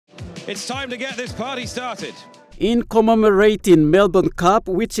It's time to get this party started. In commemorating Melbourne Cup,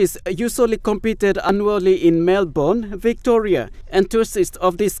 which is usually competed annually in Melbourne, Victoria, enthusiasts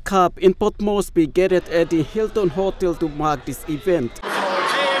of this cup in Port Moresby gathered at the Hilton Hotel to mark this event.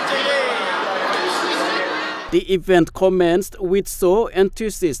 The event commenced with so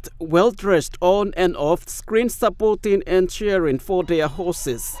enthusiasts well-dressed on and off screen supporting and cheering for their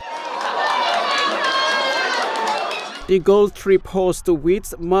horses. The Gold Trip host to which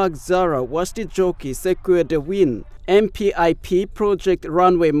Mark Zara was the jockey secured the win. MPIP Project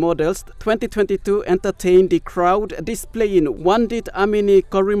Runway Models 2022 entertained the crowd displaying Wandit Amini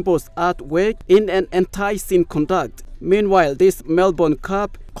Korimbo's artwork in an enticing conduct. Meanwhile, this Melbourne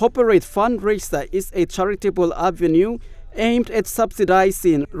Cup corporate fundraiser is a charitable avenue aimed at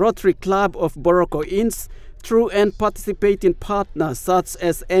subsidizing Rotary Club of Boroko Inns through and participating partners such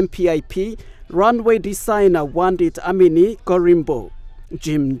as MPIP, runway designer Wandit Amini Korimbo.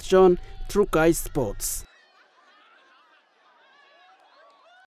 Jim John, Trukai Sports.